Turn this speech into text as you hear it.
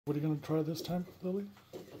What are you going to try this time, Lily?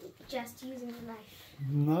 Just using the knife.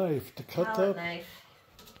 Knife to cut palette that? Knife.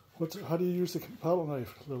 How do you use the palette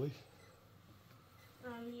knife, Lily?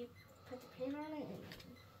 You put the pin on it.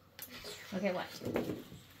 Okay, watch.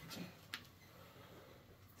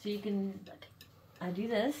 So you can, I do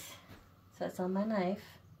this, so it's on my knife,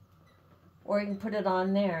 or you can put it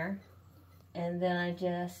on there, and then I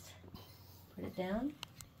just put it down.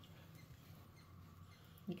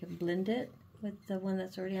 You can blend it with the one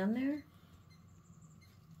that's already on there.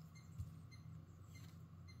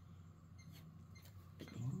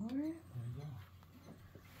 More. There you go.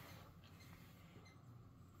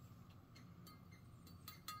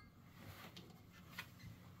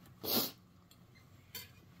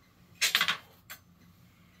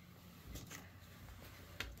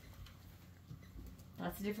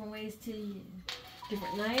 Lots of different ways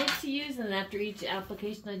different knives to use, and after each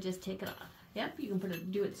application I just take it off. Yep, you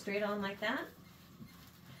can do it straight on like that.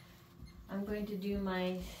 I'm going to do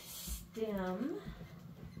my stem.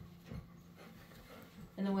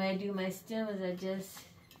 And the way I do my stem is I just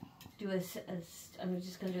do I'm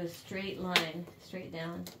just going to do a straight line, straight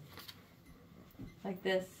down. Like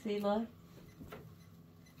this, see, look?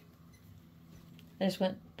 I just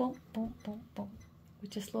went boom, boom, boom, boom,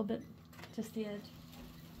 with just a little bit, just the edge.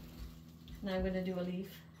 Now I'm going to do a leaf.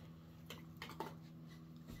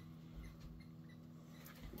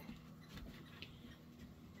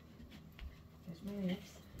 There's my leaves.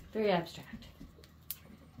 Very abstract.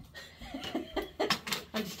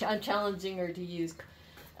 I'm challenging her to use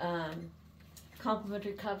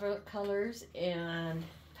complementary colors and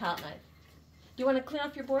palette knife. Do you want to clean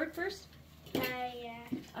off your board first? Yeah.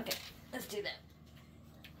 Okay, let's do that.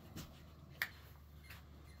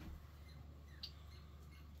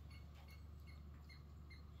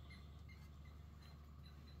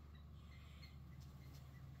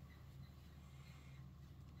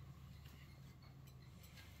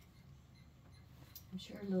 I'm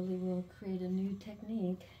sure Lily will create a new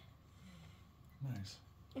technique. Nice.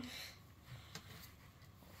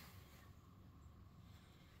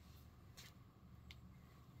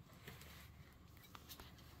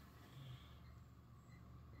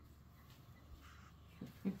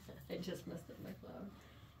 I just messed up my flower.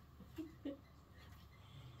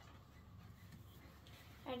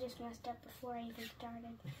 I just messed up before I even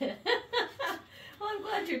started. Well, I'm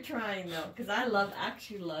glad you're trying though, because I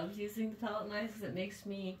actually love using the palette knife because it makes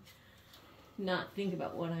me not think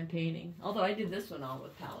about what I'm painting. Although I did this one all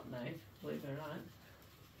with palette knife, believe it or not.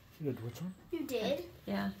 You did which one? You did?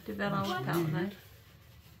 Yeah, did that all with palette knife.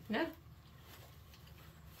 Yeah.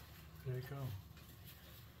 There you go.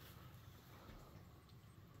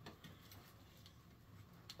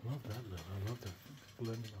 Love that, Lily. I love the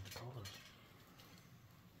blending of the colors.